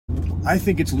I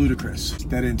think it's ludicrous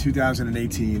that in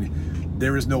 2018,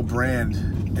 there is no brand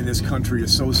in this country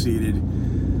associated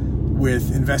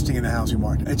with investing in the housing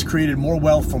market. It's created more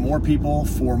wealth for more people,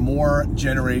 for more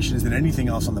generations than anything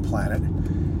else on the planet.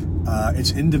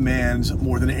 It's in demand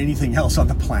more than anything else on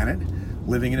the planet,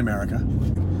 living in America.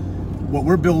 What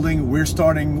we're building, we're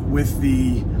starting with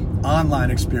the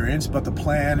online experience, but the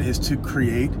plan is to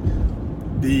create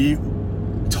the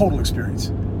total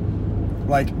experience.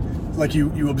 Like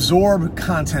you absorb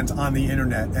content on the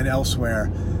internet and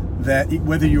elsewhere, that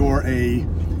whether you're a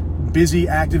busy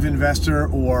active investor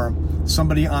or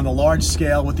somebody on the large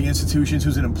scale with the institutions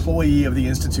who's an employee of the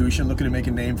institution looking to make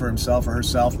a name for himself or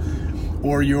herself,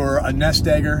 or you're a nest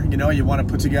egger, you want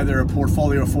to put together a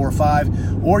portfolio of 4 or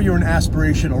 5, or you're an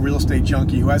aspirational real estate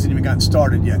junkie who hasn't even gotten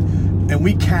started yet. And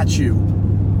we catch you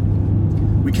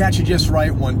just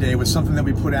right one day with something that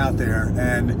we put out there,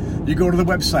 and you go to the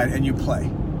website and you play.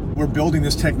 We're building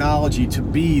this technology to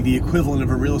be the equivalent of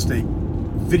a real estate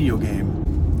video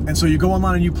game. And so you go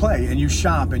online and you play and you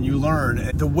shop and you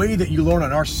learn. The way that you learn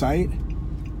on our site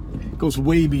goes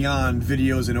way beyond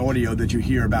videos and audio that you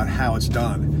hear about how it's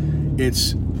done.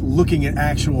 It's looking at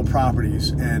actual properties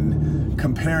and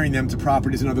comparing them to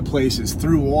properties in other places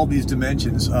through all these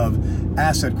dimensions of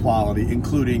asset quality,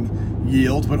 including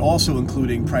yield, but also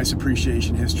including price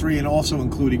appreciation history, and also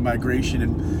including migration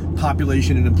and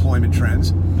population and employment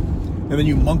trends. And then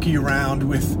you monkey around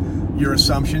with your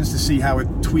assumptions to see how it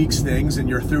tweaks things in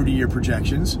your 30-year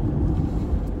projections.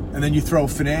 And then you throw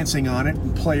financing on it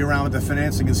and play around with the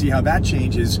financing and see how that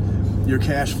changes your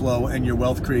cash flow and your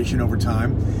wealth creation over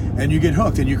time. And you get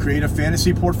hooked and you create a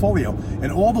fantasy portfolio.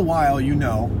 And all the while,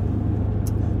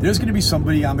 there's going to be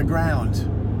somebody on the ground,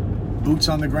 boots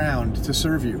on the ground, to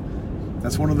serve you.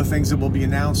 That's one of the things that we'll be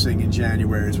announcing in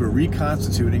January, is we're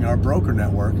reconstituting our broker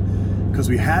network, because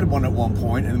we had one at one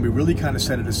point and we really kind of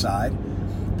set it aside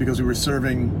because we were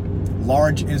serving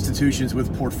large institutions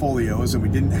with portfolios and we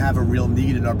didn't have a real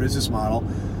need in our business model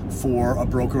for a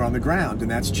broker on the ground.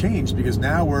 And that's changed because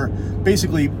now we're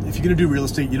basically, if you're going to do real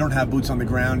estate, you don't have boots on the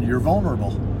ground, you're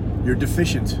vulnerable, you're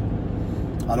deficient.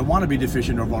 I don't want to be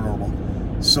deficient or vulnerable.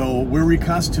 So we're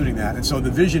reconstituting that. And so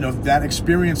the vision of that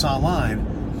experience online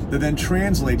that then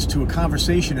translates to a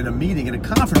conversation in a meeting in a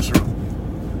conference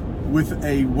room with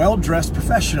a well-dressed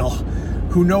professional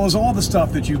who knows all the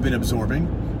stuff that you've been absorbing,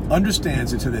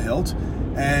 understands it to the hilt,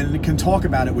 and can talk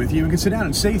about it with you and can sit down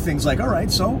and say things like, all right,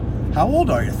 so how old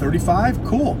are you? 35?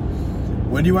 Cool.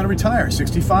 When do you want to retire?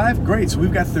 65? Great. So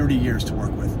we've got 30 years to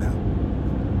work with now.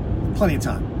 Plenty of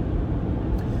time.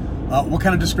 What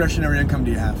kind of discretionary income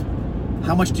do you have?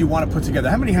 How much do you want to put together?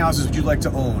 How many houses would you like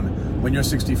to own when you're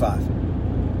 65?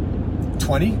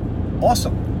 20?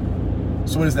 Awesome.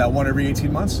 So what is that, one every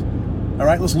 18 months? All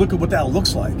right, let's look at what that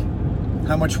looks like.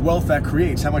 How much wealth that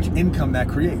creates, how much income that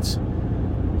creates.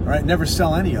 All right, never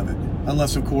sell any of it.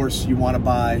 Unless, of course, you want to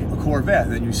buy a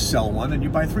Corvette. Then you sell one and you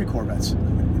buy 3 Corvettes.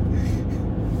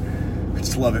 I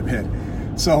just love it,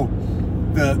 man. So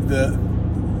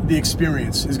the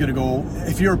experience is going to go,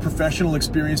 if you're a professional,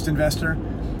 experienced investor,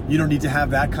 you don't need to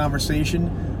have that conversation.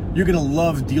 You're going to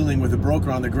love dealing with a broker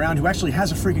on the ground who actually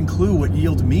has a freaking clue what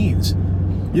yield means.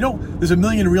 There's a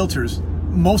million realtors.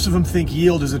 Most of them think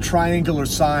yield is a triangular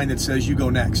sign that says you go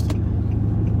next.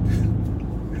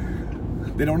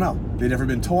 They don't know. They've never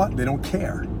been taught. They don't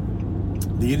care.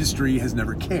 The industry has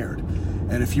never cared.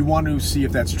 And if you want to see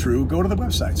if that's true, go to the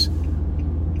websites.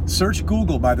 Search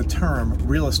Google by the term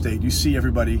real estate. You see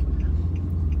everybody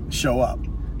show up.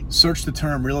 Search the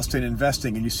term real estate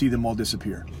investing and you see them all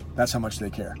disappear. That's how much they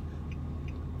care.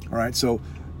 All right, so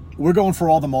we're going for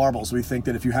all the marbles. We think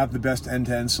that if you have the best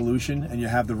end-to-end solution and you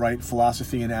have the right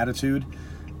philosophy and attitude,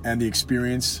 and the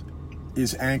experience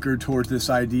is anchored towards this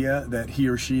idea that he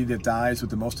or she that dies with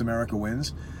the most America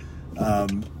wins,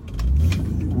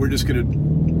 we're just going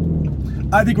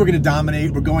to, I think we're going to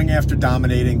dominate. We're going after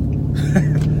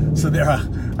dominating. So there,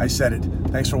 I said it.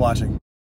 Thanks for watching.